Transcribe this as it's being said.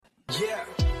Yeah,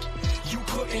 you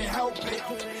couldn't help it.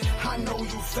 I know you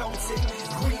felt it.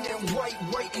 Green and white,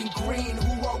 white and green.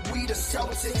 Who are we, the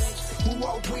Celtics? Who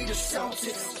are we, the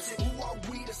Celtics? Who are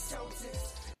we, the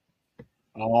Celtics?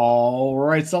 All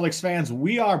right, Celtics fans,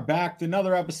 we are back to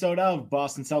another episode of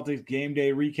Boston Celtics Game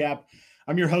Day Recap.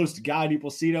 I'm your host, Guy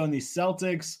DiPlacido, and the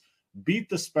Celtics beat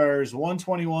the Spurs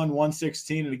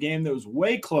 121-116 in a game that was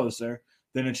way closer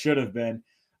than it should have been.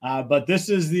 But this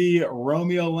is the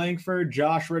Romeo Langford,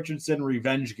 Josh Richardson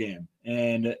revenge game,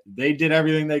 and they did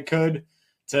everything they could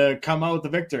to come out with the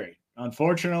victory.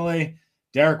 Unfortunately,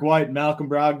 Derek White, Malcolm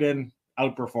Brogdon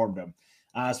outperformed him.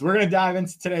 So we're going to dive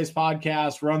into today's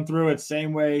podcast, run through it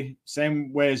same way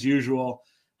as usual,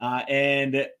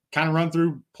 and kind of run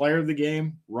through player of the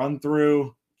game, run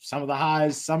through some of the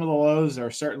highs, some of the lows, or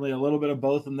certainly a little bit of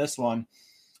both in this one.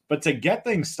 But to get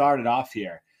things started off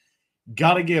here,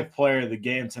 got to give player of the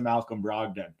game to Malcolm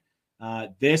Brogdon.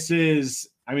 This is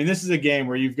a game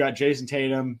where you've got Jason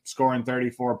Tatum scoring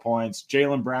 34 points,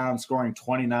 Jaylen Brown scoring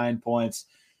 29 points.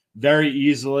 Very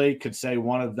easily could say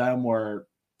one of them were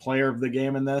player of the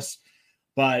game in this.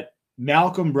 But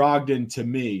Malcolm Brogdon, to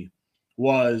me,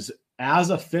 was as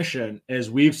efficient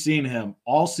as we've seen him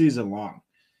all season long.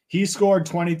 He scored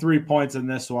 23 points in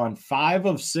this one, 5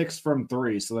 of 6 from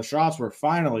 3. So the shots were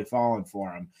finally falling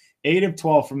for him. 8 of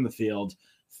 12 from the field,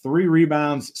 3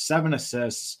 rebounds, 7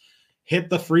 assists, hit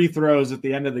the free throws at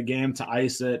the end of the game to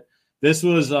ice it. This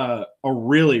was a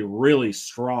really, really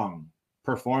strong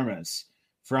performance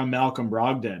from Malcolm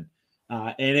Brogdon.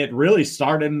 And it really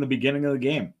started in the beginning of the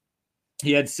game.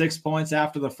 He had 6 points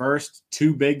after the first,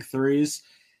 2 big threes,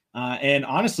 and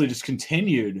honestly just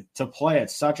continued to play at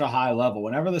such a high level.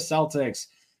 Whenever the Celtics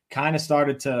kind of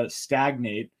started to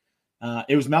stagnate,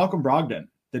 it was Malcolm Brogdon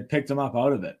that picked him up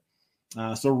out of it.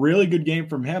 So really good game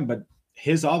from him, but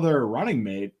his other running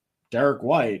mate, Derek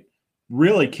White,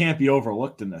 really can't be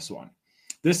overlooked in this one.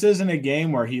 This isn't a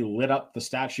game where he lit up the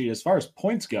stat sheet as far as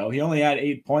points go. He only had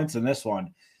 8 points in this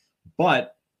one.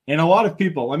 But, and a lot of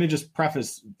people, let me just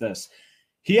preface this.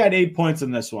 He had 8 points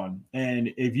in this one.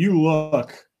 And if you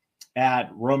look at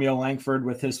Romeo Langford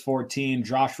with his 14,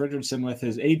 Josh Richardson with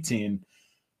his 18,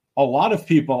 a lot of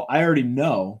people I already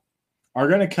know are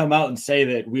going to come out and say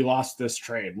that we lost this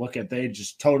trade. Look at, they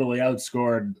just totally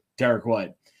outscored Derek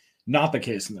White. Not the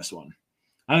case in this one.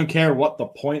 I don't care what the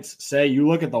points say. You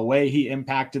look at the way he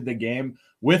impacted the game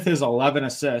with his 11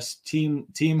 assists,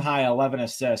 team high 11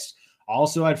 assists,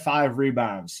 also had 5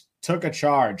 rebounds, took a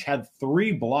charge, had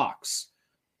 3 blocks.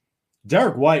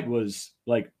 Derek White was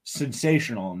like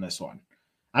sensational in this one.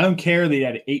 I don't care that he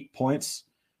had 8 points.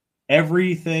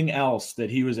 Everything else that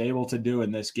he was able to do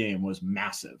in this game was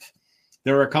massive.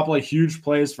 There were a couple of huge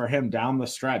plays for him down the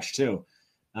stretch too,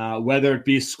 whether it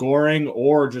be scoring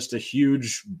or just a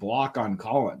huge block on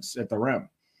Collins at the rim.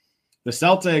 The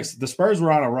Spurs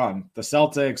were on a run. The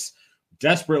Celtics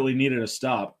desperately needed a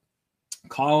stop.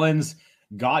 Collins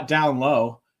got down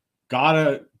low,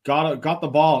 got the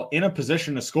ball in a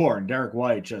position to score, and Derek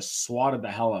White just swatted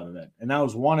the hell out of it. And that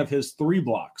was one of his 3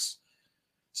 blocks.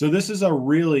 So this is a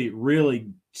really, really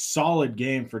solid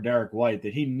game for Derek White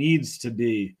that he needs to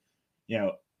be,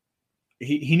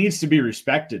 he needs to be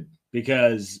respected,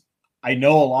 because I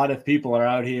know a lot of people are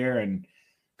out here and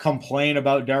complain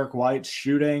about Derek White's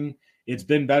shooting. It's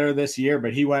been better this year,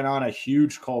 but he went on a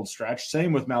huge cold stretch.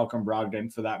 Same with Malcolm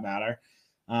Brogdon for that matter.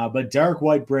 But Derek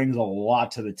White brings a lot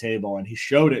to the table, and he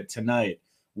showed it tonight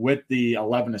with the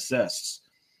 11 assists.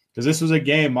 Because this was a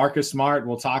game, Marcus Smart,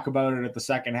 we'll talk about it at the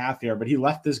second half here, but he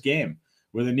left this game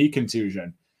with a knee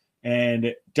contusion.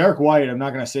 And Derek White, I'm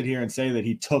not going to sit here and say that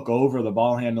he took over the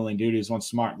ball handling duties once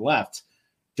Smart left.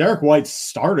 Derek White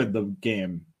started the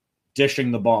game dishing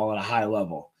the ball at a high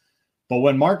level. But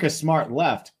when Marcus Smart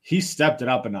left, he stepped it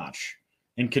up a notch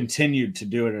and continued to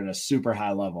do it at a super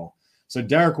high level. So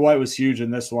Derek White was huge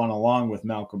in this one, along with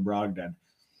Malcolm Brogdon.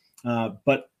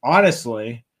 But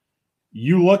honestly,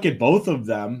 you look at both of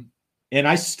them, and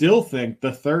I still think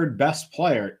the third best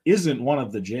player isn't one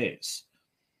of the Jays.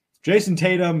 Jason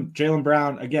Tatum, Jaylen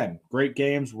Brown, again, great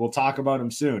games. We'll talk about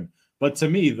them soon. But to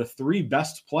me, the 3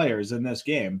 best players in this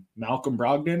game, Malcolm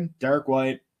Brogdon, Derek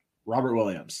White, Robert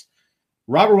Williams.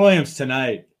 Robert Williams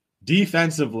tonight,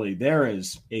 defensively, there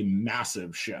is a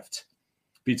massive shift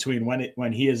between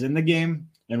when he is in the game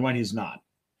and when he's not.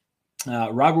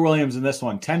 Robert Williams in this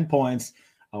one, 10 points,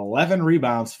 11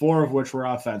 rebounds, 4 of which were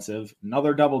offensive,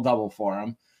 another double-double for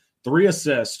him, 3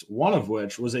 assists, one of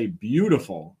which was a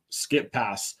beautiful skip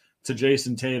pass to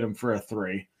Jason Tatum for a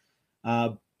 3.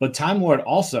 But Time Lord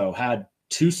also had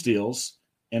 2 steals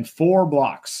and 4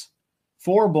 blocks.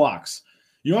 4 blocks.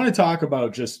 You want to talk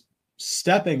about just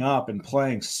stepping up and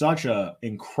playing such an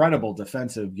incredible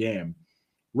defensive game.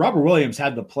 Robert Williams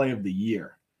had the play of the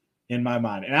year in my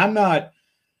mind. And I'm not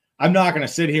going to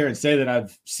sit here and say that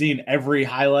I've seen every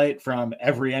highlight from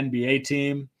every NBA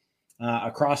team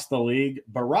across the league,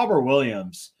 but Robert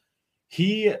Williams,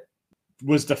 he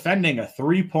was defending a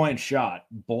 3-point shot,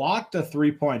 blocked a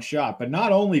 3-point shot, but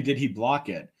not only did he block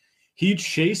it, he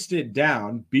chased it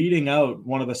down, beating out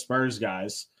one of the Spurs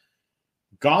guys,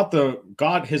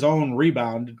 got his own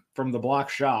rebound from the block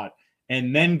shot,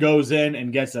 and then goes in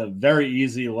and gets a very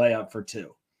easy layup for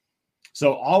 2.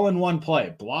 So all in one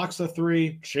play, blocks a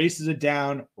 3, chases it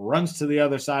down, runs to the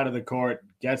other side of the court,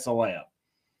 gets a layup.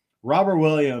 Robert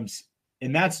Williams,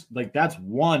 and that's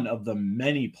one of the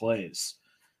many plays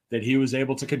that he was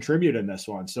able to contribute in this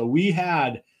one. So we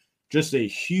had just a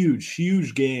huge,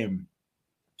 huge game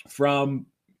from,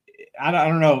 I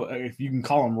don't know if you can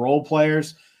call them role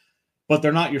players, but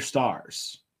they're not your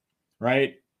stars,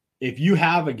 right? If you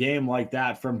have a game like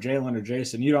that from Jalen or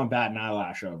Jason, you don't bat an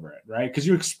eyelash over it, right? Because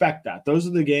you expect that. Those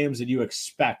are the games that you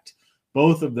expect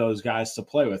both of those guys to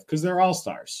play with because they're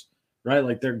all-stars, right?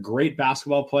 Like they're great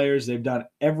basketball players. They've done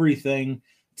everything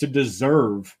to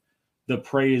deserve the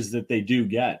praise that they do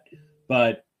get.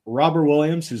 But Robert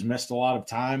Williams, who's missed a lot of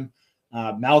time,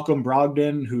 Malcolm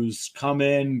Brogdon, who's come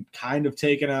in kind of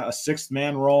taken a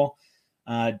sixth-man role,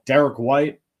 Derek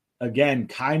White, again,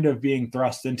 kind of being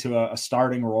thrust into a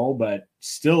starting role, but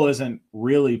still isn't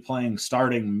really playing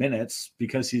starting minutes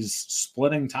because he's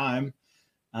splitting time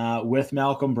with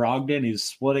Malcolm Brogdon. He's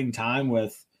splitting time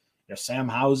with Sam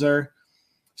Hauser.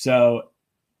 So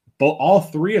all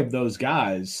 3 of those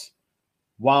guys,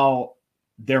 while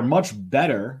they're much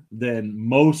better than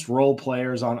most role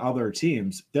players on other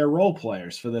teams, they're role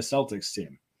players for the Celtics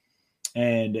team.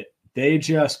 And they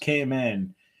just came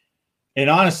in and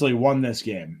honestly won this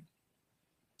game.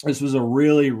 This was a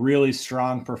really, really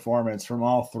strong performance from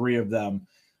all 3 of them.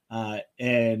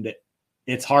 And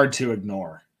it's hard to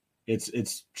ignore.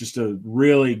 It's just a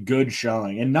really good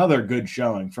showing. Another good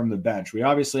showing from the bench. We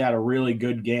obviously had a really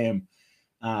good game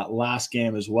last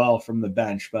game as well from the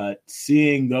bench, but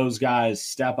seeing those guys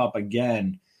step up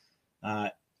again,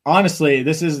 honestly,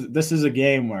 this is a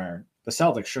game where the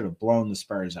Celtics should have blown the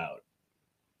Spurs out.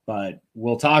 But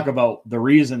we'll talk about the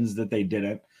reasons that they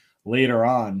didn't later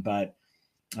on. But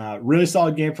really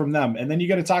solid game from them. And then you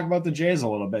got to talk about the Jays a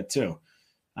little bit too.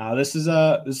 This is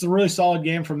a really solid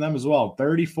game from them as well.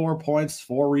 34 points,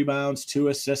 4 rebounds, 2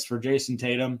 assists for Jason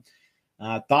Tatum.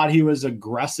 Thought he was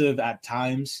aggressive at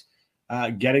times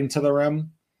getting to the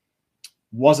rim.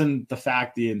 Wasn't the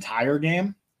fact the entire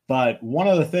game, but one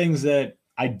of the things that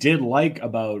I did like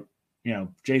about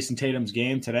Jason Tatum's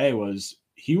game today was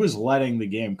he was letting the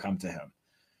game come to him.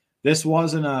 This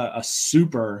wasn't a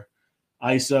super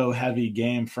ISO heavy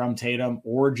game from Tatum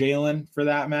or Jalen for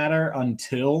that matter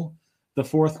until the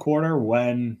fourth quarter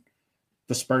when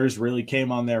the Spurs really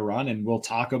came on their run. And we'll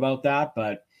talk about that.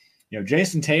 But,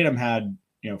 Jason Tatum had,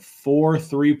 4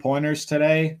 3-pointers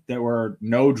today that were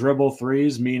no dribble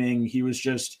threes, meaning he was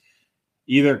just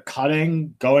either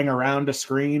cutting, going around a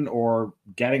screen or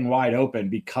getting wide open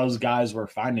because guys were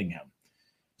finding him.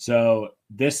 So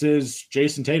this is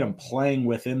Jason Tatum playing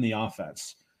within the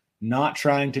offense, not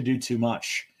trying to do too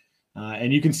much.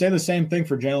 And you can say the same thing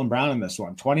for Jaylen Brown in this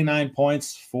one. 29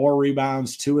 points, 4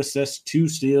 rebounds, 2 assists, 2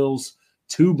 steals,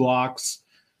 2 blocks.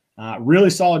 Really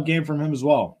solid game from him as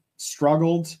well.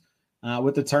 Struggled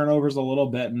with the turnovers a little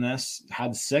bit in this.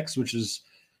 Had 6, which is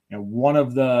one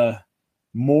of the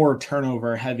more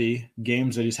turnover-heavy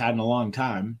games that he's had in a long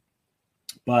time.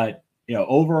 But,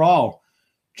 overall,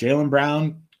 Jaylen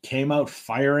Brown came out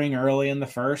firing early in the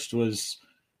first, was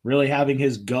really having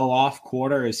his go-off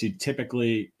quarter as he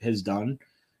typically has done.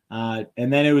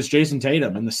 And then it was Jason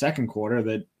Tatum in the second quarter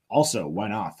that also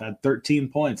went off, had 13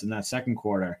 points in that second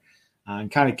quarter,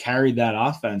 and kind of carried that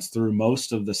offense through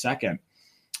most of the second.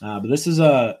 But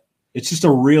it's just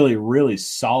a really, really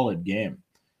solid game.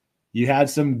 You had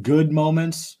some good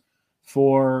moments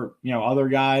for, other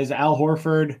guys. Al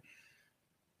Horford,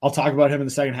 I'll talk about him in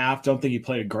the second half. Don't think he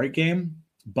played a great game,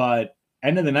 but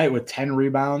end of the night with 10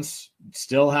 rebounds,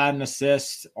 still had an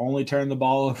assist, only turned the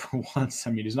ball over once.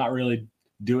 I mean, he's not really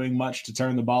doing much to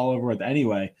turn the ball over with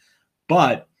anyway.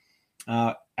 But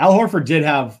Al Horford did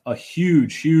have a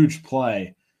huge, huge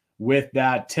play with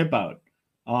that tip out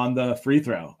on the free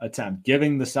throw attempt,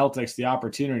 giving the Celtics the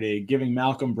opportunity, giving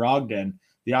Malcolm Brogdon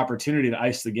the opportunity to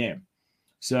ice the game.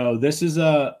 So this is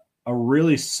a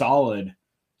really solid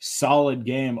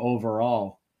game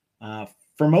overall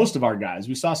for most of our guys.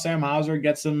 We saw Sam Hauser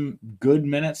get some good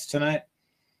minutes tonight.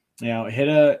 Hit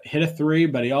a 3,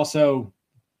 but he also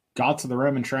got to the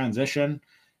rim in transition.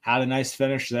 had a nice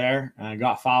finish there,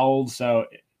 got fouled. So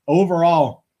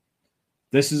overall,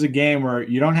 this is a game where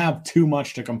you don't have too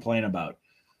much to complain about.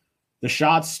 The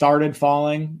shots started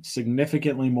falling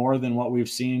significantly more than what we've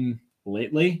seen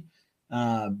lately,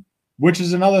 which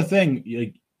is another thing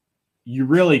you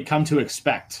really come to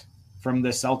expect from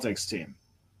this Celtics team,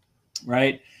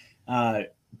 right?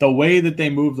 The way that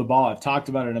they move the ball, I've talked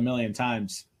about it a million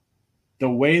times. The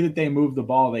way that they move the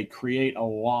ball, they create a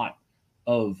lot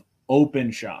of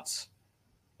open shots.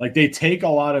 Like, they take a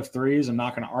lot of threes. I'm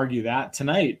not going to argue that.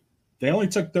 Tonight, they only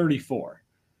took 34.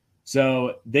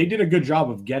 So they did a good job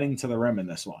of getting to the rim in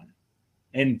this one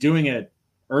and doing it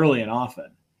early and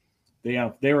often.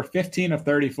 They were 15 of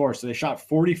 34, so they shot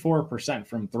 44%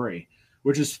 from three,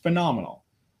 which is phenomenal.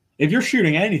 If you're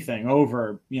shooting anything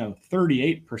over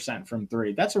 38% from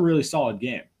three, that's a really solid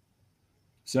game.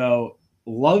 So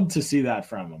love to see that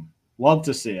from them. Love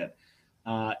to see it.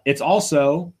 It's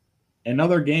also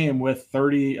another game with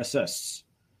 30 assists.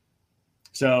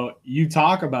 So you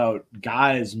talk about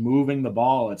guys moving the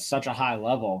ball at such a high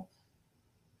level.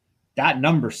 That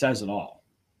number says it all,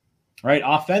 right?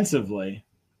 Offensively,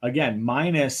 again,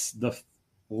 minus the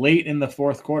late in the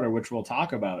fourth quarter, which we'll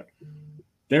talk about,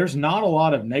 there's not a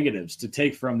lot of negatives to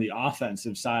take from the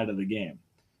offensive side of the game.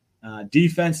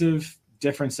 Defensive,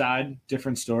 different side,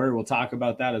 different story. We'll talk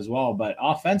about that as well. But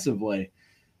offensively,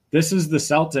 this is the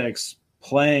Celtics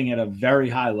playing at a very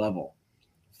high level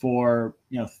for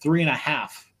 3.5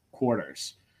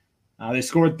 quarters. They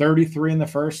scored 33 in the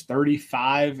first,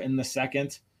 35 in the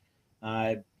second.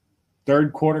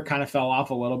 Third quarter kind of fell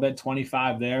off a little bit,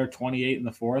 25 there, 28 in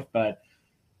the fourth. But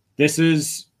this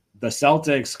is the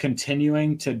Celtics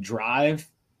continuing to drive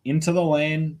into the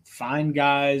lane, find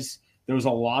guys. There was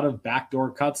a lot of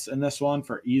backdoor cuts in this one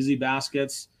for easy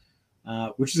baskets,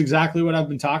 which is exactly what I've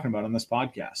been talking about on this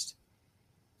podcast.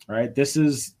 All right, this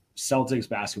is Celtics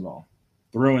basketball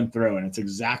through and through, and it's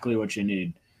exactly what you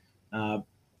need.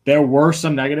 There were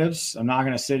some negatives. I'm not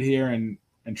going to sit here and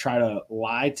try to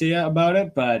lie to you about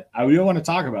it, but I do want to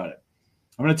talk about it.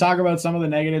 I'm going to talk about some of the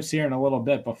negatives here in a little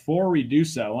bit. Before we do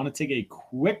so, I want to take a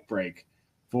quick break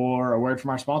for a word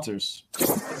from our sponsors.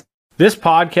 This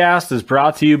podcast is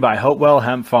brought to you by Hopewell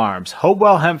Hemp Farms.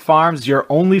 Hopewell Hemp Farms is your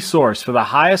only source for the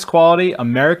highest quality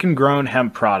American-grown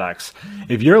hemp products.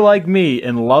 If you're like me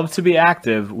and love to be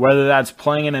active, whether that's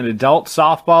playing in an adult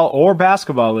softball or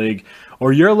basketball league,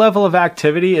 or your level of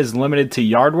activity is limited to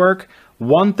yard work,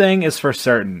 one thing is for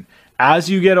certain. As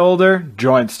you get older,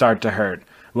 joints start to hurt.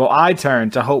 Well, I turn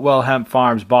to Hopewell Hemp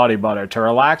Farms Body Butter to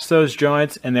relax those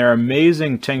joints and their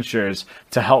amazing tinctures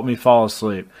to help me fall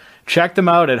asleep. Check them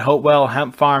out at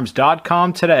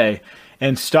hopewellhempfarms.com today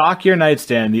and stock your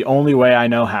nightstand the only way I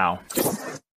know how.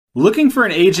 Looking for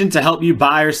an agent to help you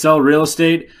buy or sell real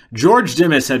estate? George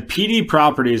Dimas at PD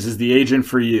Properties is the agent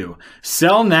for you.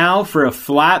 Sell now for a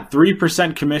flat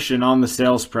 3% commission on the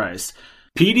sales price.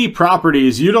 PD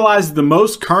Properties utilizes the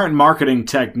most current marketing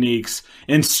techniques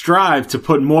and strive to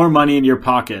put more money in your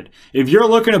pocket. If you're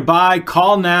looking to buy,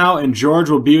 call now and George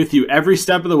will be with you every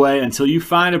step of the way until you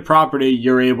find a property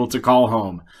you're able to call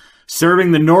home.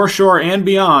 Serving the North Shore and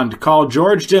beyond, call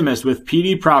George Dimas with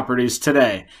PD Properties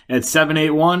today at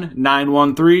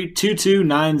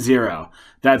 781-913-2290.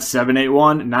 That's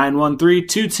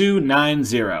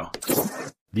 781-913-2290.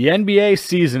 The NBA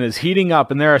season is heating up,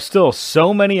 and there are still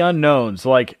so many unknowns,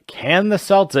 like can the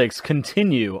Celtics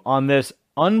continue on this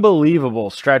unbelievable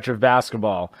stretch of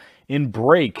basketball and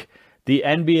break the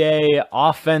NBA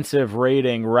offensive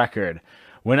rating record?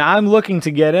 When I'm looking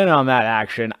to get in on that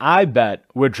action, I bet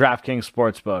with DraftKings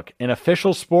Sportsbook, an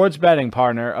official sports betting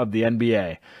partner of the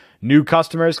NBA. New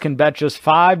customers can bet just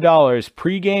 $5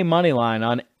 pregame moneyline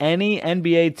on any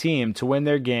NBA team to win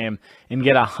their game and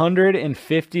get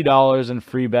 $150 in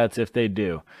free bets if they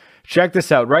do. Check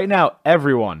this out. Right now,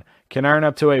 everyone can earn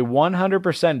up to a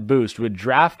 100% boost with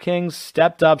DraftKings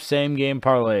stepped-up same-game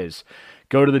parlays.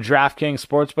 Go to the DraftKings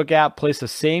Sportsbook app, place a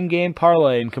same-game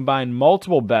parlay, and combine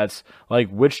multiple bets like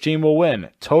which team will win,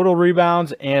 total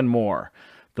rebounds, and more.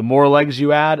 The more legs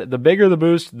you add, the bigger the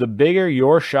boost, the bigger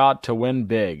your shot to win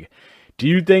big. Do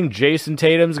you think Jason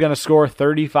Tatum's going to score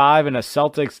 35 in a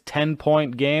Celtics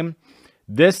 10-point game?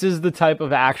 This is the type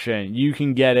of action you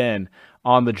can get in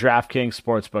on the DraftKings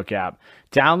Sportsbook app.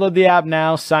 Download the app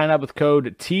now, sign up with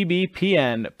code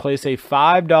TBPN, place a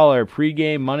 $5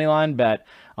 pregame moneyline bet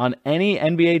on any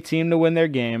NBA team to win their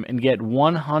game, and get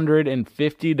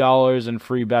 $150 in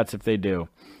free bets if they do.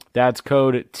 That's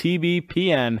code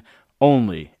TBPN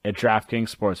only at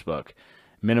DraftKings Sportsbook.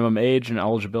 Minimum age and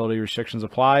eligibility restrictions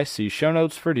apply. See show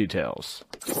notes for details.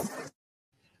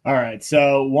 All right,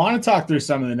 so want to talk through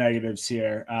some of the negatives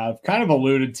here. I've kind of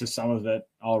alluded to some of it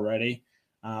already,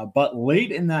 but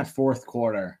late in that fourth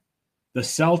quarter, the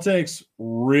Celtics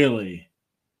really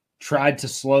tried to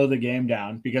slow the game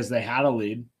down because they had a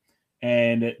lead,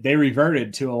 and they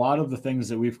reverted to a lot of the things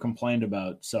that we've complained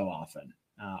about so often.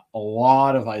 A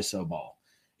lot of ISO ball.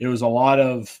 It was a lot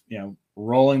of,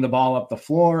 rolling the ball up the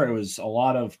floor. It was a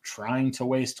lot of trying to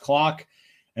waste clock.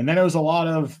 And then it was a lot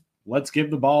of, let's give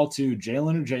the ball to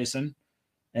Jalen or Jason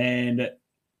and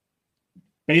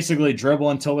basically dribble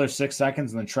until there's 6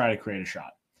 seconds and then try to create a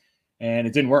shot. And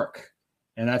it didn't work.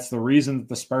 And that's the reason that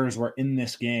the Spurs were in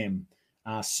this game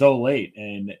so late.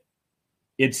 And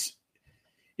it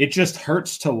just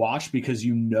hurts to watch because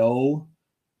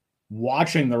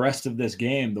watching the rest of this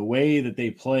game, the way that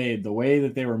they played, the way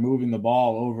that they were moving the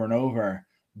ball over and over,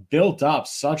 built up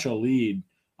such a lead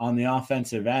on the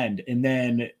offensive end. And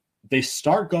then they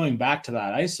start going back to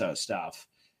that ISO stuff,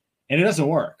 and it doesn't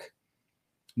work.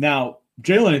 Now,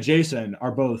 Jalen and Jason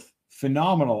are both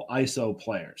phenomenal ISO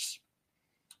players,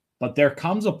 but there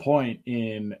comes a point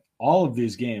in all of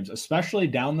these games, especially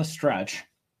down the stretch,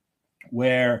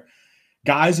 where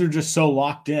guys are just so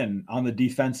locked in on the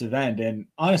defensive end. And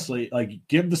honestly,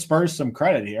 give the Spurs some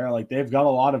credit here. They've got a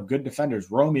lot of good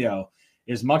defenders. Romeo,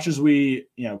 as much as we,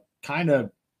 kind of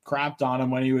crapped on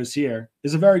him when he was here,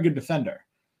 is a very good defender,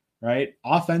 right?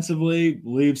 Offensively,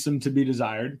 leaves some to be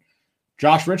desired.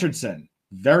 Josh Richardson,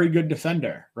 very good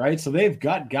defender, right? So they've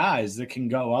got guys that can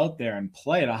go out there and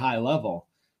play at a high level.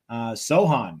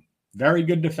 Sohan, very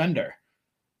good defender.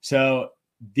 So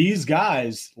these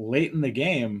guys late in the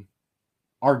game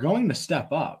are going to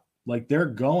step up. They're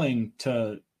going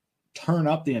to turn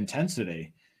up the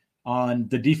intensity on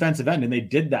the defensive end. And they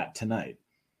did that tonight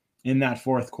in that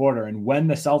fourth quarter. And when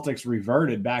the Celtics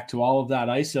reverted back to all of that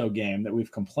ISO game that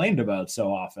we've complained about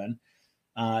so often,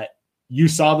 you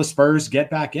saw the Spurs get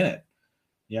back in it.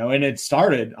 And it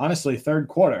started, honestly, third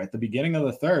quarter. At the beginning of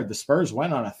the third, the Spurs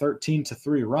went on a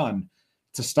 13-3 run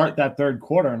to start that third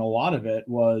quarter. And a lot of it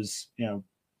was,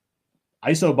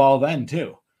 ISO ball then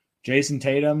too. Jason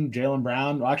Tatum, Jaylen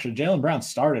Brown. Well, actually, Jaylen Brown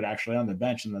started on the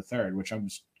bench in the third, which I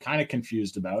was kind of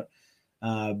confused about.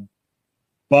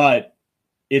 But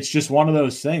it's just one of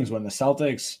those things when the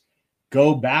Celtics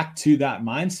go back to that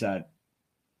mindset.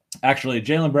 Actually,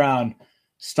 Jaylen Brown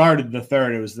started the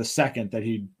third. It was the second that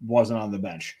he wasn't on the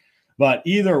bench. But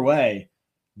either way,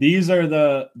 these are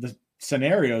the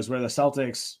scenarios where the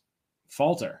Celtics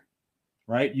falter,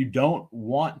 right? You don't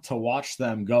want to watch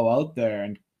them go out there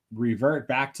and revert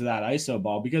back to that ISO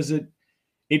ball because it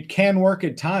can work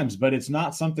at times, but it's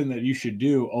not something that you should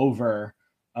do over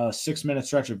a 6-minute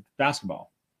stretch of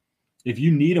basketball. If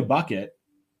you need a bucket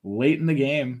late in the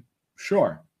game,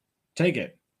 sure, take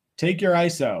it. Take your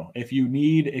ISO if you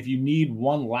need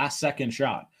one last second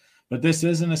shot. But this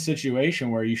isn't a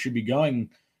situation where you should be going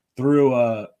through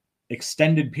a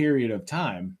extended period of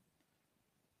time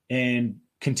and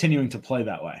continuing to play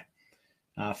that way.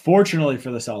 Fortunately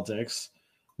for the Celtics,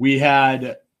 we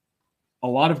had a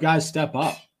lot of guys step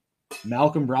up.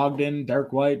 Malcolm Brogdon,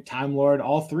 Derek White, Time Lord,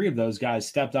 all three of those guys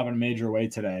stepped up in a major way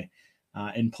today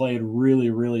and played really,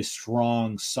 really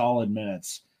strong, solid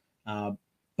minutes.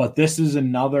 But this is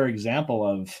another example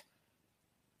of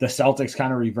the Celtics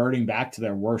kind of reverting back to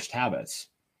their worst habits.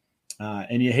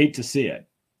 And you hate to see it.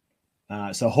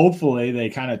 So hopefully they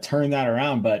kind of turn that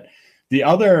around. But the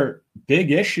other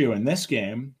big issue in this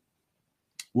game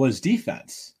was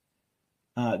defense.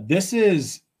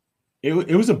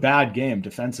 It was a bad game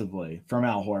defensively from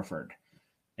Al Horford.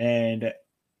 And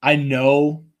I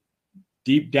know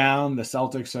deep down the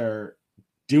Celtics are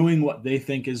doing what they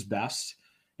think is best.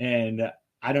 And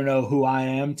I don't know who I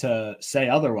am to say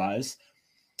otherwise,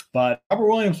 but Robert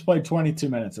Williams played 22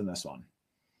 minutes in this one.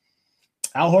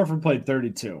 Al Horford played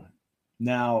 32.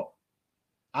 Now,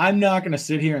 I'm not going to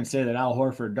sit here and say that Al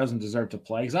Horford doesn't deserve to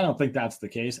play because I don't think that's the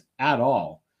case at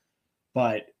all.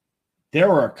 But there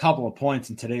were a couple of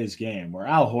points in today's game where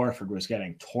Al Horford was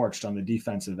getting torched on the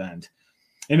defensive end.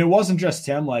 And it wasn't just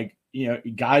him.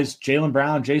 Guys, Jaylen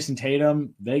Brown, Jason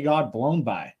Tatum, they got blown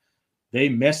by. They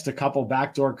missed a couple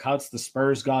backdoor cuts. The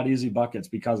Spurs got easy buckets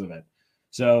because of it.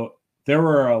 So there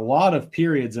were a lot of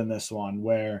periods in this one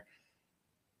where,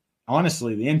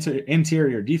 honestly, the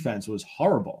interior defense was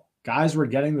horrible. Guys were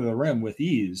getting to the rim with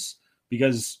ease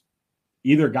because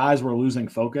either guys were losing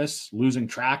focus, losing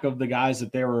track of the guys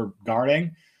that they were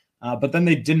guarding, but then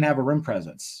they didn't have a rim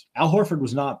presence. Al Horford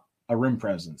was not a rim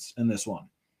presence in this one.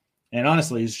 And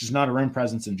honestly, he's just not a rim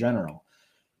presence in general.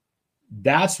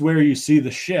 That's where you see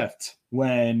the shift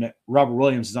when Robert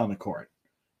Williams is on the court.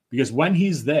 Because when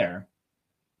he's there,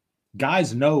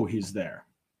 guys know he's there.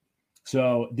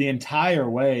 So the entire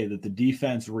way that the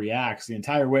defense reacts, the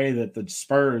entire way that the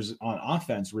Spurs on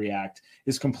offense react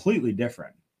is completely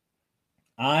different.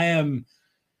 I'm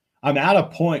at a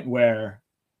point where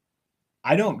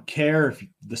I don't care if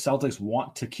the Celtics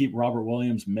want to keep Robert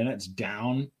Williams minutes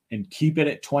down and keep it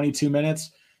at 22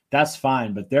 minutes. That's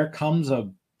fine. But there comes a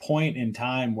point in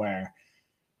time where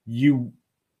you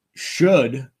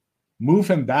should move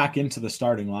him back into the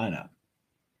starting lineup.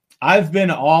 I've been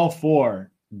all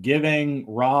for giving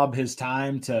Rob his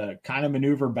time to kind of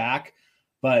maneuver back,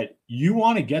 but you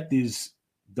want to get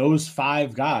those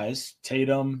 5 guys,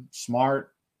 Tatum,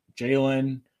 Smart,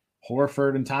 Jalen,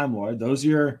 Horford, and Time Lord. Those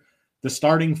are the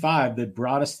starting 5 that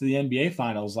brought us to the NBA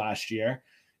Finals last year.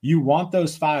 You want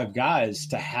those 5 guys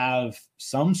to have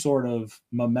some sort of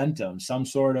momentum, some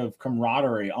sort of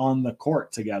camaraderie on the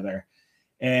court together.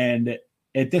 And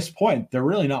at this point, they're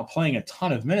really not playing a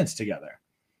ton of minutes together.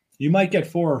 You might get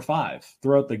 4 or 5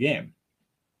 throughout the game.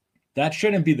 That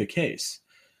shouldn't be the case.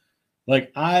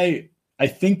 Like, I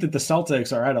think that the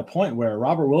Celtics are at a point where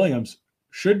Robert Williams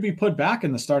should be put back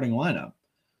in the starting lineup.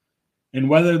 And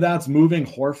whether that's moving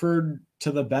Horford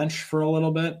to the bench for a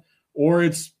little bit, or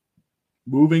it's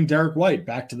moving Derek White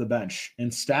back to the bench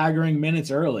and staggering minutes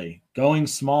early, going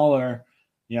smaller,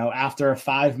 after a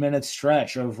 5-minute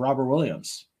stretch of Robert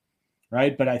Williams,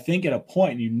 right? But I think at a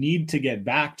point you need to get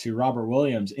back to Robert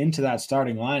Williams into that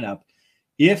starting lineup,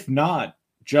 if not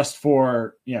just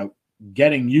for,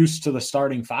 getting used to the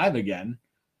starting 5 again,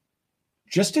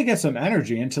 just to get some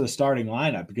energy into the starting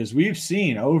lineup, because we've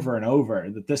seen over and over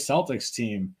that this Celtics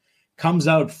team comes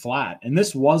out flat. And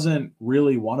this wasn't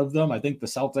really one of them. I think the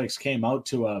Celtics came out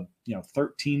to a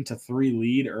 13-3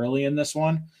 lead early in this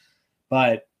one.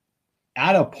 But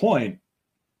at a point,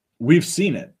 we've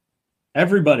seen it.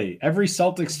 Every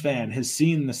Celtics fan has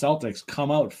seen the Celtics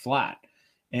come out flat.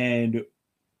 And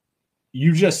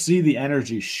you just see the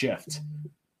energy shift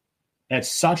at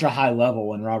such a high level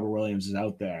when Robert Williams is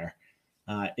out there.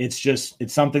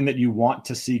 It's something that you want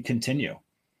to see continue.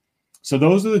 So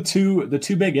those are the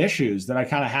two big issues that I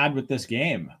kind of had with this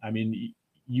game. I mean,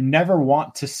 you never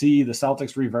want to see the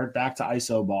Celtics revert back to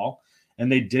ISO ball,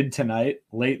 and they did tonight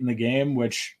late in the game,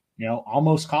 which,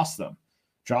 almost cost them.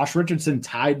 Josh Richardson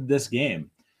tied this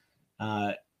game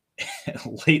late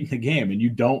in the game, and you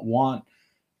don't want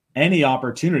any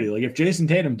opportunity. Like, if Jason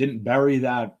Tatum didn't bury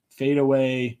that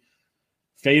fadeaway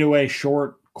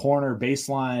short corner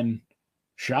baseline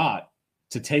shot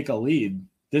to take a lead,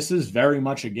 this is very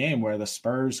much a game where the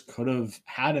Spurs could have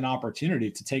had an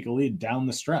opportunity to take a lead down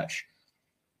the stretch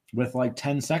with like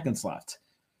 10 seconds left.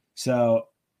 So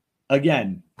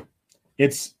again,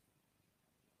 it's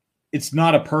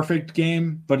not a perfect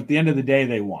game, but at the end of the day,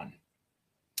 they won.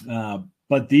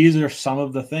 But these are some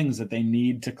of the things that they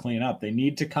need to clean up. They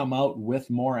need to come out with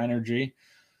more energy.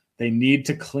 They need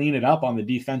to clean it up on the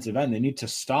defensive end. They need to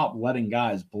stop letting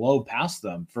guys blow past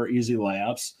them for easy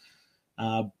layups.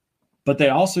 But they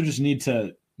also just need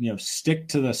to, stick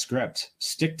to the script,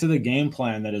 stick to the game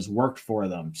plan that has worked for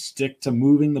them, stick to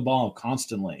moving the ball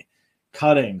constantly,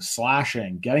 cutting,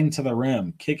 slashing, getting to the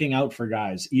rim, kicking out for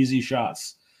guys, easy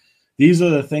shots. These are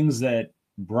the things that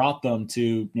brought them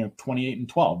to, 28-12,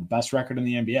 the best record in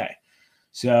the NBA.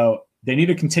 So they need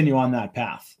to continue on that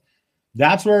path.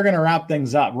 That's where we're going to wrap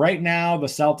things up. Right now, the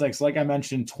Celtics, like I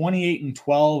mentioned,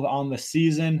 28-12 on the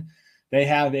season. They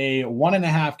have a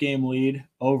 1.5 game lead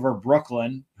over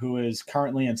Brooklyn, who is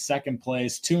currently in second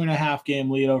place, 2.5 game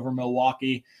lead over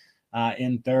Milwaukee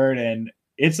in third. And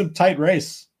it's a tight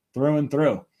race through and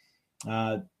through.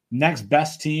 Next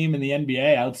best team in the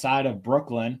NBA outside of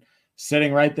Brooklyn,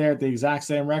 sitting right there at the exact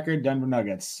same record, Denver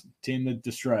Nuggets, team that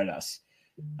destroyed us.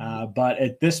 But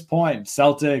at this point,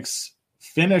 Celtics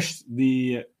finished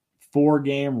the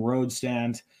 4-game road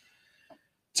stand.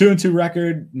 2-2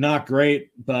 record, not great,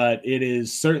 but it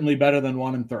is certainly better than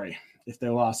 1-3 if they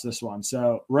lost this one.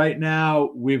 So right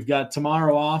now we've got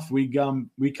tomorrow off. We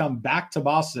come back to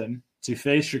Boston to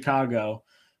face Chicago,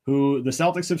 who the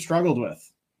Celtics have struggled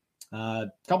with a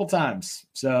couple times.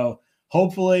 So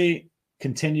hopefully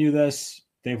continue this.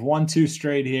 They've won 2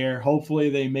 straight here. Hopefully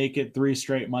they make it 3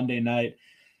 straight Monday night.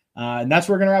 And that's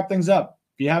where we're going to wrap things up.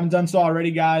 If you haven't done so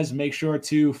already, guys, make sure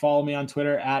to follow me on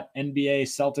Twitter at NBA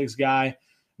Celtics Guy.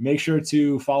 Make sure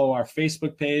to follow our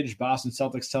Facebook page, Boston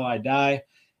Celtics Till I Die,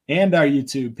 and our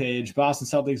YouTube page, Boston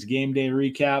Celtics Game Day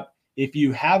Recap. If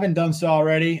you haven't done so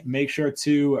already, make sure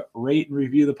to rate and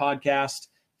review the podcast,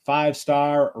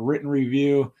 5-star written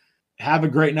review. Have a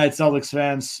great night, Celtics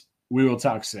fans. We will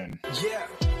talk soon. Yeah,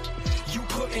 you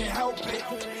couldn't help it.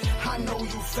 I know you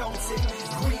felt it.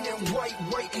 Green and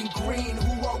white and green.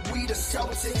 Who are we, the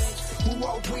Celtics? Who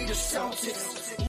are we, the Celtics?